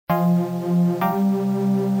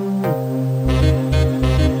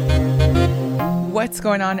What's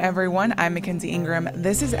going on, everyone? I'm Mackenzie Ingram.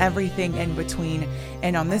 This is Everything in Between.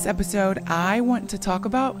 And on this episode, I want to talk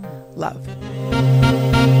about love.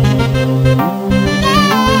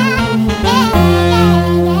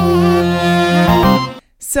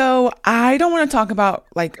 So I don't want to talk about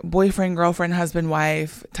like boyfriend, girlfriend, husband,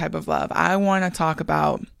 wife type of love. I want to talk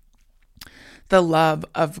about the love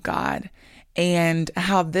of God and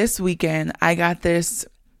how this weekend I got this.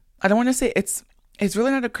 I don't want to say it's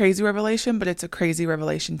really not a crazy revelation, but it's a crazy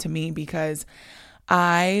revelation to me because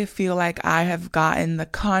I feel like I have gotten the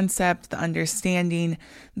concept, the understanding,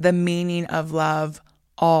 the meaning of love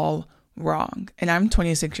all wrong. And I'm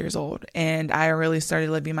 26 years old and I really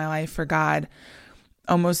started living my life for God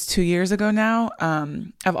almost 2 years ago now.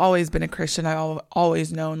 I've always been a Christian. I've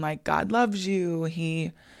always known like God loves you.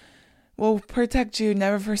 He will protect you,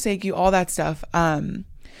 never forsake you, all that stuff.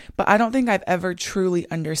 But I don't think I've ever truly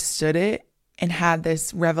understood it and had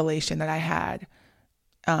this revelation that I had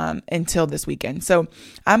until this weekend. So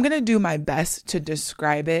I'm going to do my best to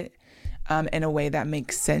describe it in a way that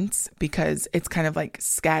makes sense because it's kind of like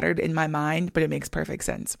scattered in my mind, but it makes perfect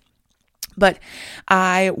sense. But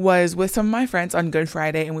I was with some of my friends on Good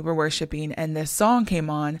Friday and we were worshiping and this song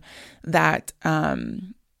came on that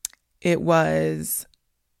it was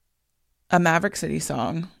a Maverick City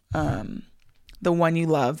song, The One You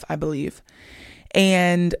Love, I believe.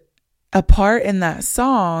 And a part in that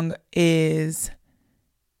song is,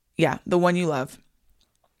 The One You Love,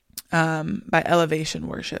 by Elevation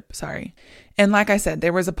Worship, sorry. And like I said,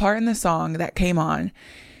 there was a part in the song that came on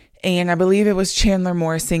and I believe it was Chandler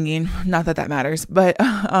Moore singing, not that that matters, but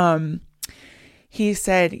he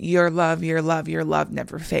said, your love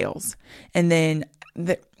never fails. And then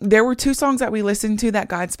there were two songs that we listened to that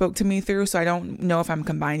God spoke to me through, so I don't know if I'm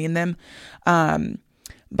combining them.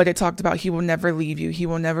 But it talked about he will never leave you. He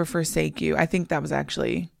will never forsake you. I think that was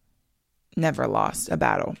actually Never Lost a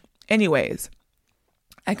Battle. Anyways,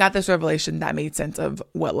 I got this revelation that made sense of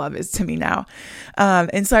what love is to me now.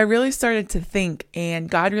 And so I really started to think, and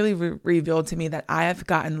God really revealed to me that I have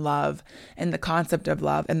gotten love and the concept of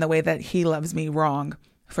love and the way that he loves me wrong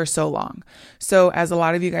for so long. So as a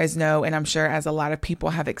lot of you guys know, and I'm sure as a lot of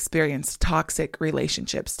people have experienced toxic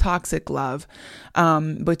relationships, toxic love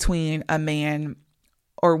between a man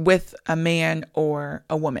or with a man or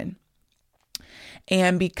a woman.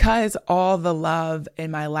 And because all the love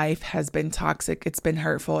in my life has been toxic, it's been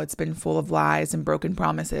hurtful, it's been full of lies and broken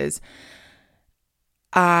promises,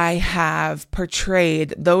 I have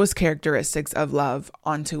portrayed those characteristics of love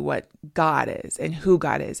onto what God is and who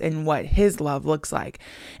God is and what his love looks like.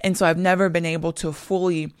 And so I've never been able to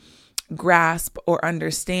fully grasp or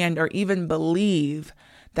understand or even believe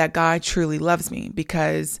that God truly loves me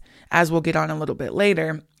because, as we'll get on a little bit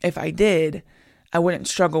later, if I did, I wouldn't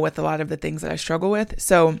struggle with a lot of the things that I struggle with.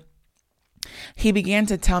 So he began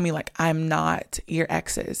to tell me like, I'm not your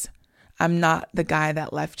exes. I'm not the guy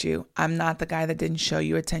that left you. I'm not the guy that didn't show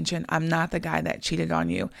you attention. I'm not the guy that cheated on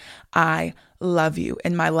you. I love you.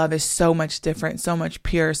 And my love is so much different, so much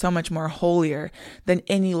pure, so much more holier than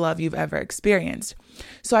any love you've ever experienced.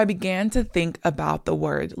 So I began to think about the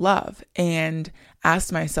word love and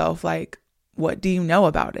asked myself, like, what do you know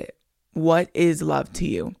about it? What is love to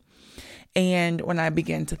you? And when I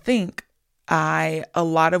began to think, a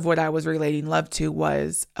lot of what I was relating love to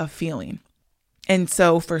was a feeling. And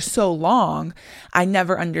so for so long, I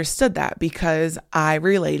never understood that because I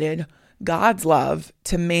related God's love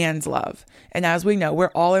to man's love. And as we know,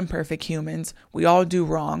 we're all imperfect humans. We all do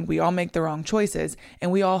wrong. We all make the wrong choices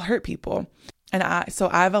and we all hurt people. And so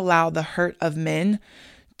I've allowed the hurt of men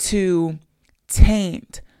to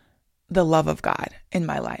taint the love of God in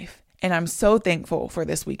my life. And I'm so thankful for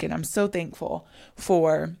this weekend. I'm so thankful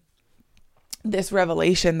for this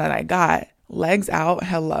revelation that I got. Legs out.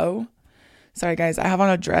 Hello. Sorry, guys. I have on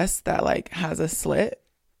a dress that like has a slit,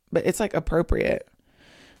 but it's like appropriate.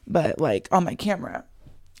 But like on my camera,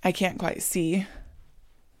 I can't quite see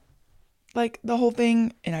like the whole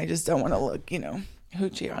thing. And I just don't want to look,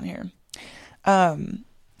 hoochie on here.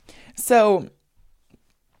 So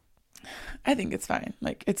I think it's fine.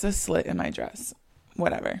 Like it's a slit in my dress,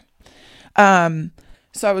 whatever. So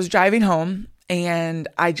I was driving home and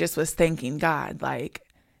I just was thanking God, like,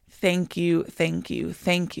 thank you.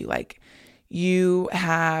 Like you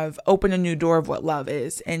have opened a new door of what love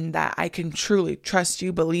is and that I can truly trust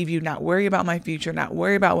you, believe you, not worry about my future, not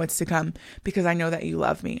worry about what's to come because I know that you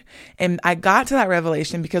love me. And I got to that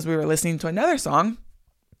revelation because we were listening to another song.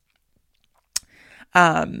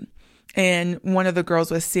 And one of the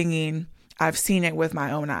girls was singing, I've seen it with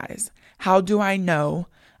my own eyes. How do I know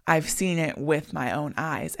I've seen it with my own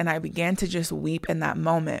eyes? And I began to just weep in that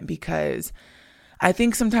moment because I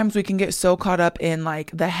think sometimes we can get so caught up in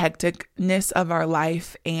like the hecticness of our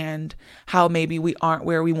life and how maybe we aren't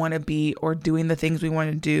where we want to be or doing the things we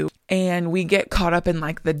want to do. And we get caught up in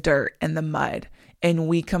like the dirt and the mud, and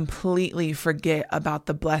we completely forget about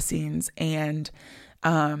the blessings and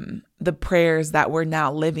the prayers that we're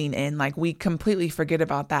now living in. Like we completely forget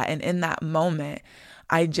about that. And in that moment,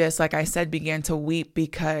 I just, like I said, began to weep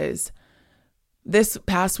because this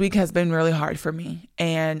past week has been really hard for me.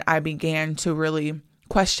 And I began to really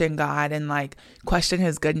question God and like question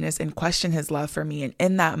his goodness and question his love for me. And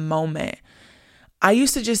in that moment, I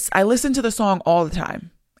listened to the song all the time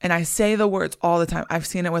and I say the words all the time. I've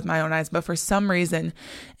seen it with my own eyes, but for some reason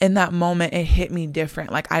in that moment, it hit me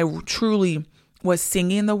different. Like I truly was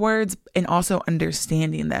singing the words and also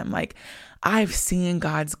understanding them. Like I've seen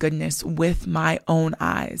God's goodness with my own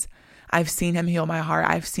eyes. I've seen him heal my heart.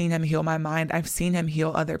 I've seen him heal my mind. I've seen him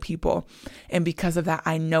heal other people. And because of that,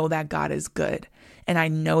 I know that God is good and I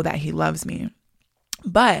know that he loves me.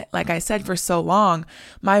 But like I said, for so long,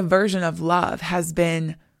 my version of love has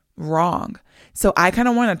been wrong. So I kind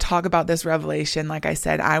of want to talk about this revelation. Like I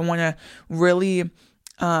said, I want to really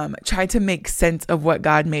try to make sense of what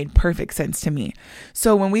God made perfect sense to me.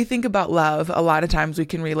 So when we think about love, a lot of times we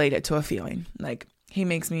can relate it to a feeling. Like, he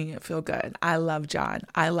makes me feel good. I love John.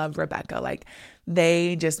 I love Rebecca. Like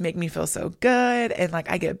they just make me feel so good. And like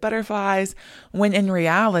I get butterflies, when in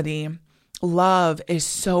reality, love is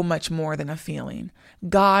so much more than a feeling.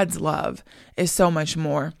 God's love is so much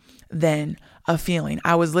more than a feeling.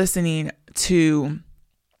 I was listening to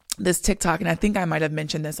this TikTok, and I think I might have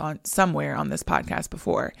mentioned this on somewhere on this podcast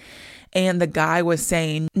before. And the guy was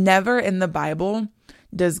saying, never in the Bible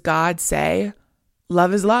does God say,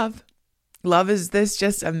 love is love. Love is this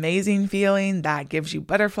just amazing feeling that gives you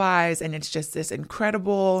butterflies, and it's just this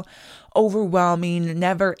incredible, overwhelming,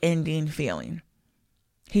 never-ending feeling.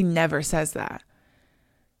 He never says that.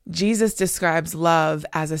 Jesus describes love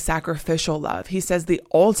as a sacrificial love. He says the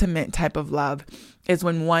ultimate type of love is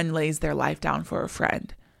when one lays their life down for a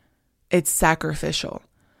friend. It's sacrificial.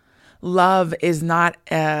 Love is not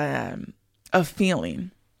a feeling.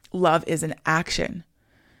 Love is an action.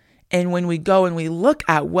 And when we go and we look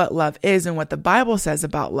at what love is and what the Bible says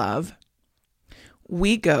about love,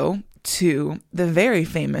 we go to the very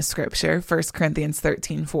famous scripture, 1 Corinthians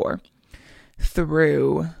 13:4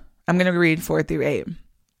 I'm going to read 4-8.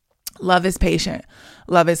 Love is patient.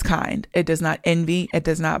 Love is kind. It does not envy. It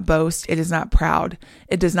does not boast. It is not proud.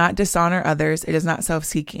 It does not dishonor others. It is not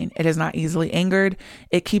self-seeking. It is not easily angered.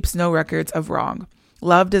 It keeps no records of wrong.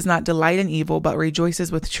 Love does not delight in evil, but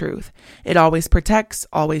rejoices with truth. It always protects,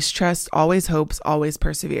 always trusts, always hopes, always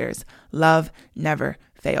perseveres. Love never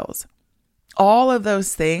fails. All of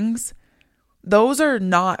those things, those are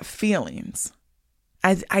not feelings.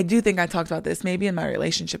 I do think I talked about this maybe in my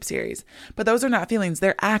relationship series, but those are not feelings.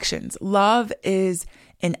 They're actions. Love is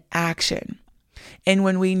an action. And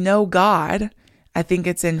when we know God, I think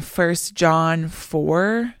it's in 1 John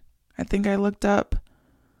 4. I think I looked up.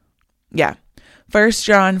 Yeah. 1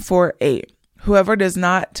 John 4:8. Whoever does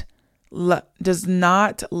not love does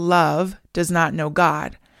not know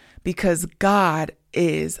God, because God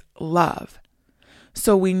is love.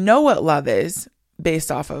 So we know what love is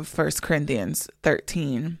based off of 1 Corinthians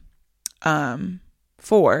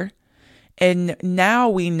 13:4. And now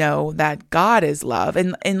we know that God is love.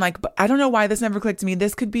 And like, I don't know why this never clicked to me.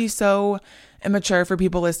 This could be so immature for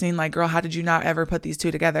people listening. Like, girl, how did you not ever put these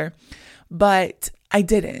two together? But I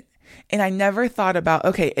didn't. And I never thought about,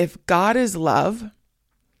 okay, if God is love,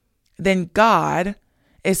 then God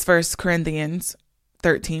is 1 Corinthians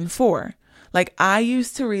 13:4. Like I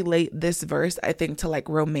used to relate this verse, I think, to like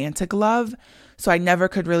romantic love. So I never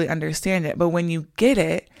could really understand it. But when you get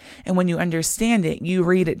it and when you understand it, you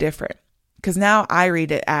read it different. Because now I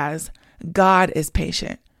read it as God is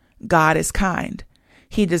patient. God is kind.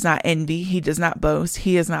 He does not envy. He does not boast.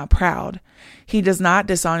 He is not proud. He does not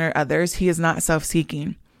dishonor others. He is not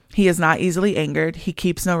self-seeking. He is not easily angered. He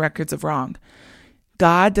keeps no records of wrong.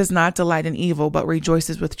 God does not delight in evil, but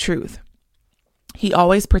rejoices with truth. He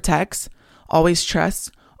always protects, always trusts,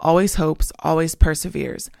 always hopes, always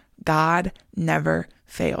perseveres. God never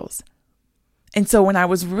fails. And so when I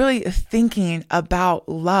was really thinking about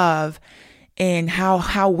love and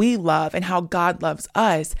how we love and how God loves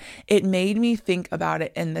us, it made me think about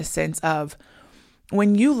it in the sense of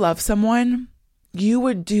when you love someone, you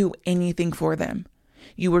would do anything for them.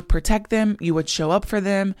 You would protect them. You would show up for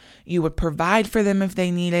them. You would provide for them if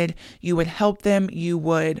they needed. You would help them. You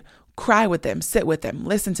would cry with them, sit with them,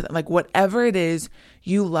 listen to them. Like whatever it is,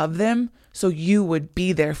 you love them. So you would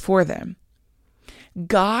be there for them.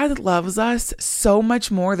 God loves us so much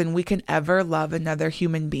more than we can ever love another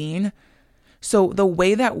human being. So the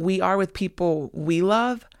way that we are with people we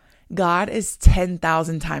love, God is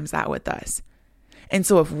 10,000 times that with us. And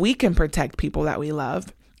so if we can protect people that we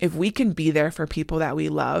love, if we can be there for people that we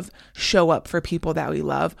love, show up for people that we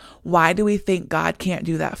love, why do we think God can't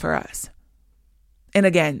do that for us? And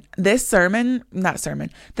again, this episode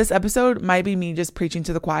might be me just preaching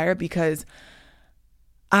to the choir, because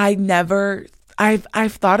I've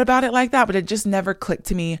thought about it like that, but it just never clicked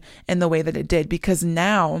to me in the way that it did. Because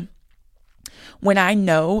now, when I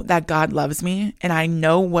know that God loves me and I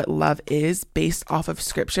know what love is based off of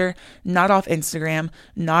scripture, not off Instagram,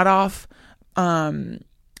 not off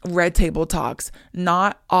Red Table Talks,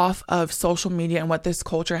 not off of social media and what this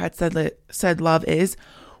culture had said love is,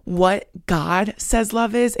 what God says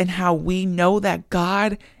love is, and how we know that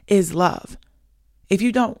God is love. If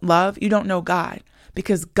you don't love, you don't know God,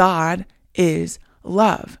 because God is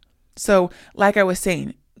love. So like I was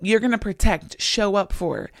saying, you're going to protect, show up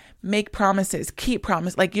for, make promises, keep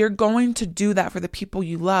promise. Like, you're going to do that for the people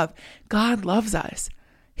you love. God loves us.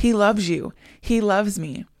 He loves you. He loves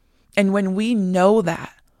me. And when we know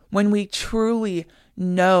that, when we truly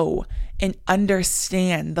know and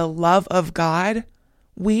understand the love of God,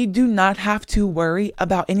 we do not have to worry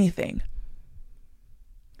about anything,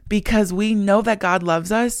 because we know that God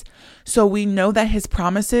loves us. So we know that his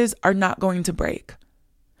promises are not going to break.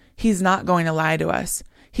 He's not going to lie to us.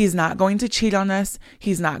 He's not going to cheat on us.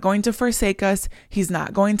 He's not going to forsake us. He's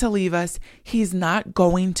not going to leave us. He's not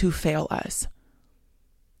going to fail us.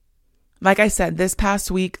 Like I said,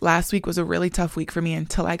 last week was a really tough week for me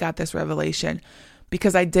until I got this revelation,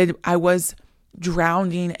 because I was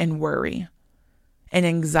drowning in worry and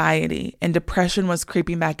anxiety, and depression was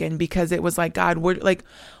creeping back in, because it was like, God, what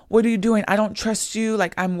are you doing? I don't trust you.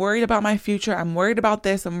 Like, I'm worried about my future. I'm worried about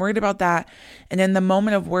this. I'm worried about that. And in the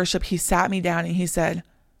moment of worship, he sat me down and he said,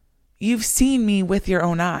 you've seen me with your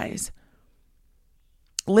own eyes.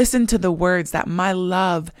 Listen to the words that my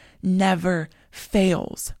love never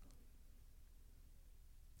fails.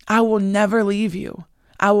 I will never leave you.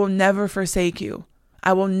 I will never forsake you.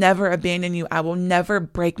 I will never abandon you. I will never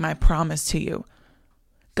break my promise to you.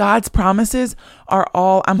 God's promises are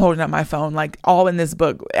all, I'm holding up my phone, like all in this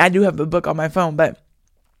book. I do have the book on my phone, but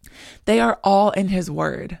they are all in his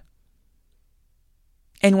word.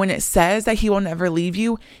 And when it says that he will never leave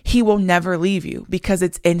you, he will never leave you, because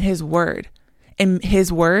it's in his word. And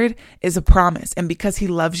his word is a promise. And because he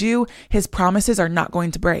loves you, his promises are not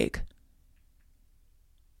going to break.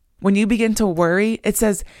 When you begin to worry, it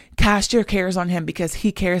says, cast your cares on him because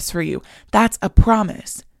he cares for you. That's a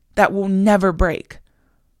promise that will never break.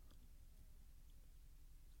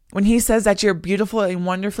 When he says that you're beautiful and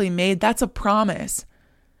wonderfully made, that's a promise.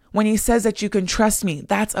 When he says that you can trust me,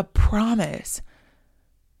 that's a promise.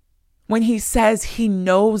 When he says he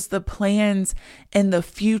knows the plans and the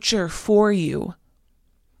future for you,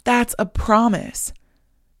 that's a promise.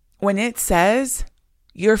 When it says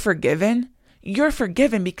you're forgiven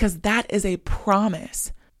because that is a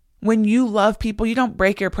promise. When you love people, you don't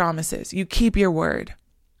break your promises. You keep your word.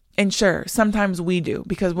 And sure, sometimes we do,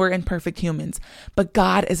 because we're imperfect humans, but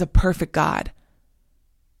God is a perfect God.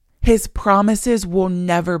 His promises will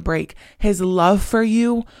never break. His love for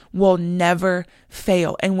you will never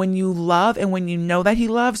fail. And when you love and when you know that he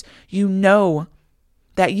loves, you know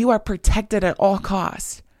that you are protected at all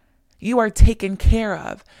costs. You are taken care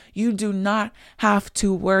of. You do not have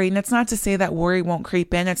to worry. And it's not to say that worry won't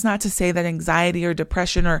creep in. It's not to say that anxiety or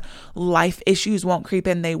depression or life issues won't creep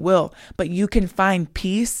in. They will. But you can find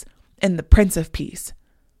peace in the Prince of Peace,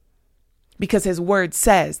 because his word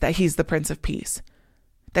says that he's the Prince of Peace,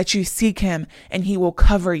 that you seek him and he will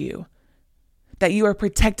cover you, that you are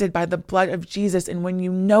protected by the blood of Jesus. And when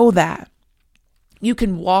you know that, you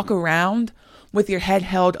can walk around with your head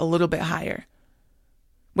held a little bit higher,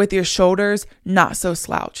 with your shoulders not so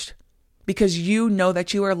slouched, because you know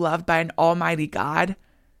that you are loved by an almighty God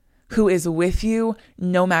who is with you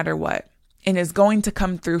no matter what, and is going to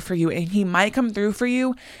come through for you. And he might come through for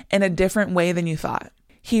you in a different way than you thought.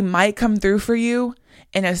 He might come through for you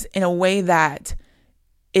in a way that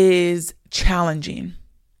is challenging,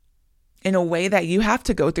 in a way that you have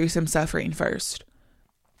to go through some suffering first.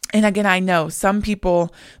 And again, I know some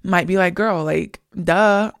people might be like, girl, like,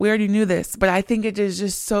 duh, we already knew this. But I think it is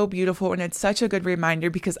just so beautiful. And it's such a good reminder,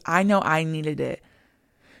 because I know I needed it.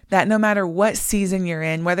 That no matter what season you're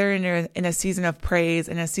in, whether you're in a season of praise,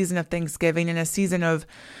 in a season of thanksgiving, in a season of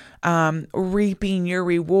reaping your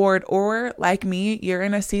reward, or like me, you're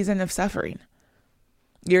in a season of suffering.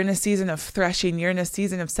 You're in a season of threshing. You're in a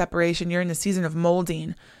season of separation. You're in a season of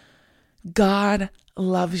molding. God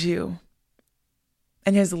loves you.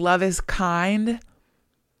 And his love is kind.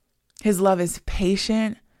 His love is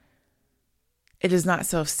patient. It is not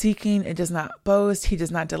self-seeking. It does not boast. He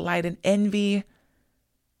does not delight in envy.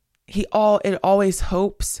 It always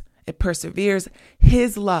hopes. It perseveres.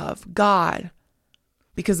 His love, God,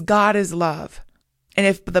 because God is love. And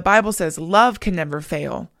if the Bible says love can never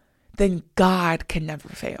fail, then God can never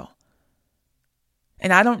fail.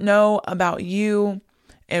 And I don't know about you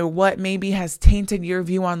and what maybe has tainted your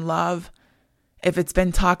view on love. If it's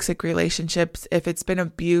been toxic relationships, if it's been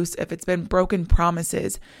abuse, if it's been broken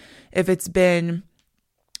promises, if it's been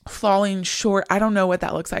falling short, I don't know what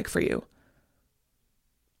that looks like for you.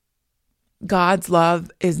 God's love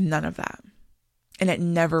is none of that. And it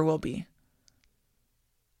never will be.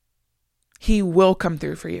 He will come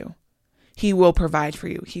through for you. He will provide for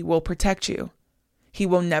you. He will protect you. He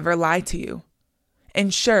will never lie to you.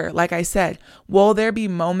 And sure, like I said, will there be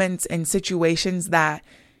moments and situations that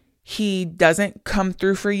he doesn't come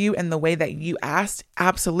through for you in the way that you asked?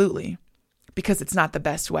 Absolutely. Because it's not the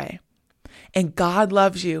best way. And God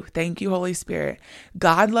loves you. Thank you, Holy Spirit.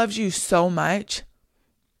 God loves you so much.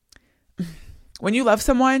 When you love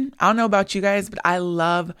someone, I don't know about you guys, but I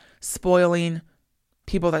love spoiling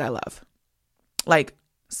people that I love. Like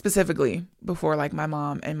specifically before like my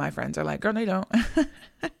mom and my friends are like, girl, they don't.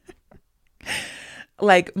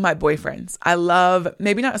 Like my boyfriends. I love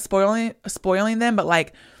maybe not spoiling them, but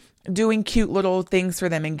like doing cute little things for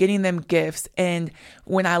them and getting them gifts. And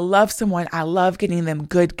when I love someone, I love getting them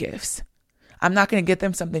good gifts. I'm not going to get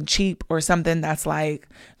them something cheap or something that's like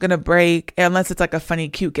going to break unless it's like a funny,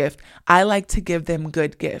 cute gift. I like to give them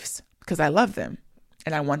good gifts because I love them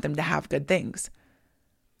and I want them to have good things.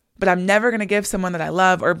 But I'm never going to give someone that I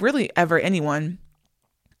love, or really ever anyone,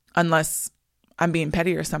 unless I'm being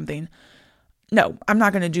petty or something. No, I'm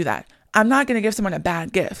not going to do that. I'm not going to give someone a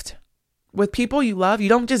bad gift. With people you love, you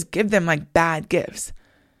don't just give them like bad gifts.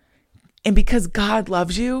 And because God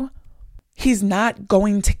loves you, He's not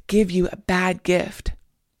going to give you a bad gift.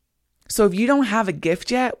 So if you don't have a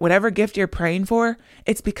gift yet, whatever gift you're praying for,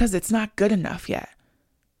 it's because it's not good enough yet.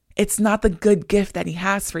 It's not the good gift that He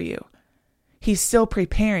has for you. He's still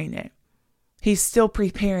preparing it. He's still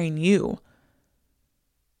preparing you.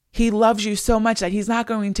 He loves you so much that He's not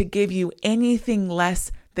going to give you anything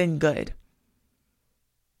less than good.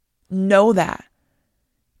 Know that.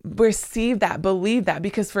 Receive that. Believe that.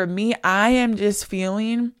 Because for me, I am just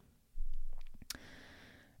feeling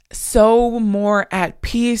so more at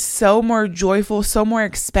peace, so more joyful, so more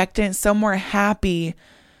expectant, so more happy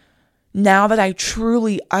now that I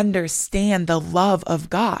truly understand the love of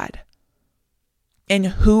God and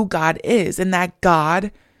who God is, and that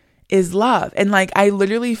God is love. And like, I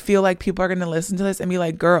literally feel like people are going to listen to this and be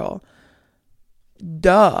like, girl,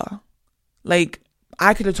 duh. Like,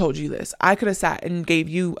 I could have told you this. I could have sat and gave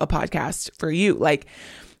you a podcast for you. Like,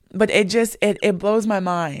 but it blows my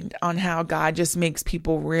mind on how God just makes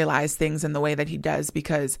people realize things in the way that He does,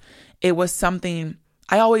 because it was something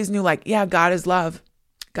I always knew, like, yeah, God is love.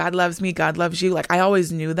 God loves me. God loves you. Like, I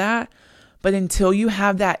always knew that. But until you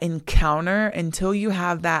have that encounter, until you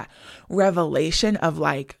have that revelation of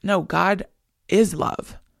like, no, God is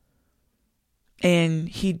love. And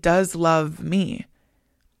He does love me.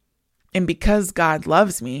 And because God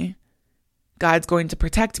loves me, God's going to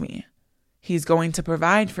protect me. He's going to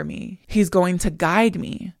provide for me. He's going to guide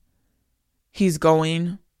me. He's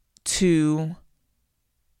going to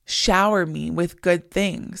shower me with good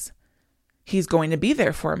things. He's going to be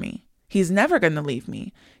there for me. He's never going to leave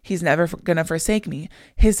me. He's never going to forsake me.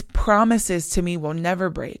 His promises to me will never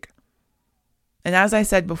break. And as I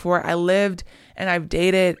said before, I lived and I've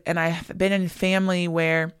dated and I've been in family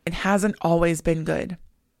where it hasn't always been good.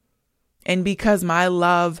 And because my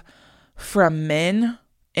love from men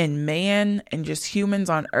and man and just humans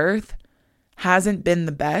on earth hasn't been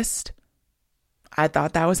the best, I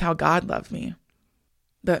thought that was how God loved me.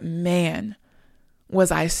 But man,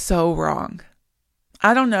 was I so wrong.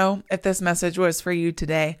 I don't know if this message was for you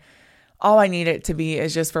today. All I need it to be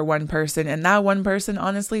is just for one person. And that one person,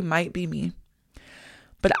 honestly, might be me.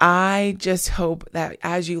 But I just hope that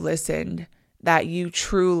as you listened, that you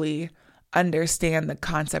truly understand the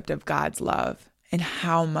concept of God's love and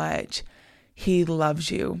how much He loves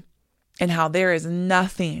you, and how there is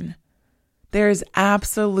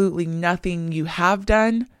absolutely nothing you have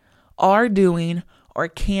done, are doing, or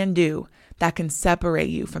can do that can separate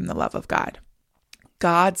you from the love of God.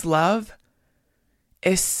 God's love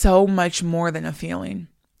is so much more than a feeling.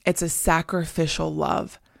 It's a sacrificial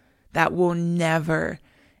love that will never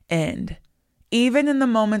end. Even in the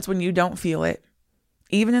moments when you don't feel it,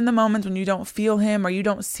 even in the moments when you don't feel Him or you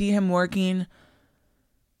don't see Him working.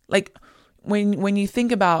 Like when you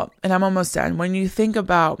think about, and I'm almost done, when you think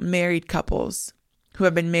about married couples who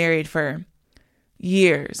have been married for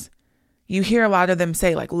years, You hear a lot of them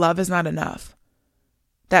say like, love is not enough.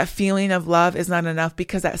 That feeling of love is not enough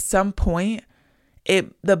because at some point,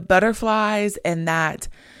 the butterflies and that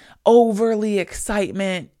overly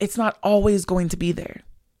excitement, it's not always going to be there.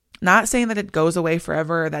 Not saying that it goes away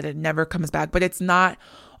forever or that it never comes back, but it's not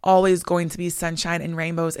always going to be sunshine and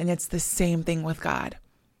rainbows. And it's the same thing with God.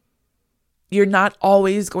 You're not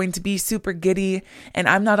always going to be super giddy, and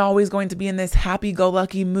I'm not always going to be in this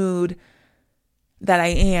happy-go-lucky mood that I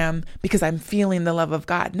am because I'm feeling the love of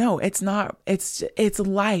God. No, it's not. It's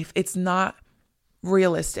life. It's not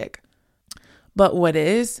realistic. But what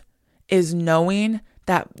is knowing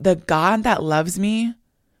that the God that loves me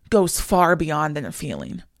goes far beyond than a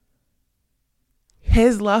feeling.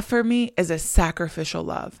 His love for me is a sacrificial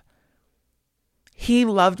love. He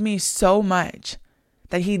loved me so much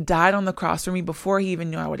that he died on the cross for me before he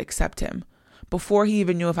even knew I would accept him, before he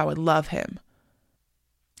even knew if I would love him.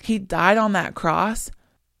 He died on that cross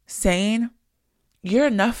saying, you're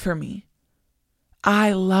enough for me.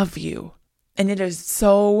 I love you. And it is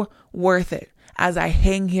so worth it as I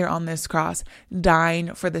hang here on this cross,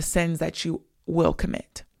 dying for the sins that you will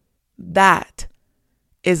commit. That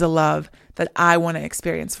is a love that I want to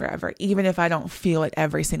experience forever, even if I don't feel it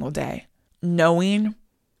every single day. Knowing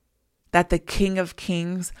that the King of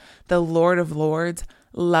Kings, the Lord of Lords,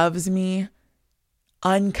 loves me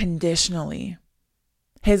unconditionally.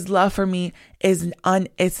 His love for me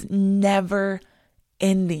it's never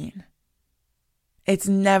ending. It's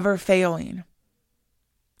never failing.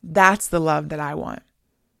 That's the love that I want.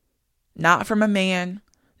 Not from a man,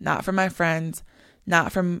 not from my friends,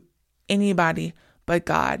 not from anybody but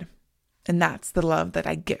God. And that's the love that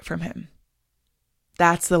I get from him.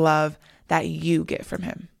 That's the love that you get from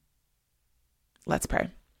him. Let's pray.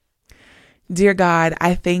 Dear God,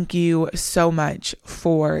 I thank you so much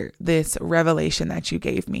for this revelation that you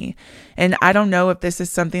gave me. And I don't know if this is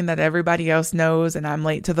something that everybody else knows and I'm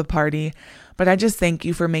late to the party, but I just thank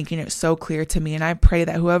you for making it so clear to me. And I pray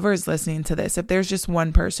that whoever is listening to this, if there's just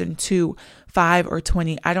one person, 2, 5, or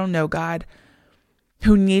 20, I don't know, God,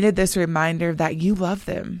 who needed this reminder that you love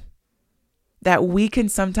them. That we can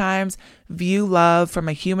sometimes view love from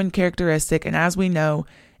a human characteristic. And as we know,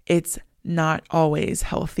 it's not always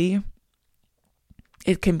healthy.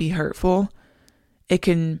 It can be hurtful. It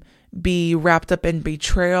can be wrapped up in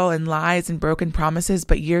betrayal and lies and broken promises,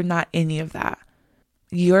 but you're not any of that.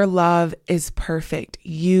 Your love is perfect.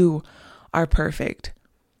 You are perfect.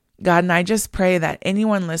 God, and I just pray that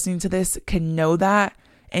anyone listening to this can know that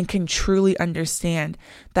and can truly understand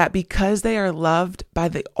that because they are loved by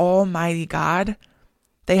the Almighty God,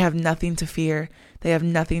 they have nothing to fear. They have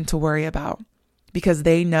nothing to worry about because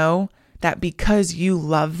they know that because you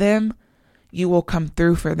love them, you will come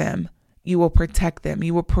through for them. You will protect them.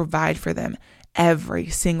 You will provide for them every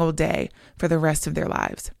single day for the rest of their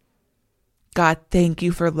lives. God, thank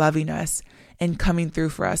you for loving us and coming through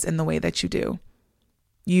for us in the way that you do.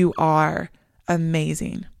 You are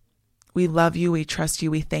amazing. We love you. We trust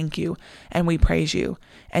you. We thank you and we praise you.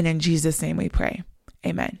 And in Jesus' name we pray.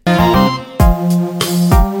 Amen.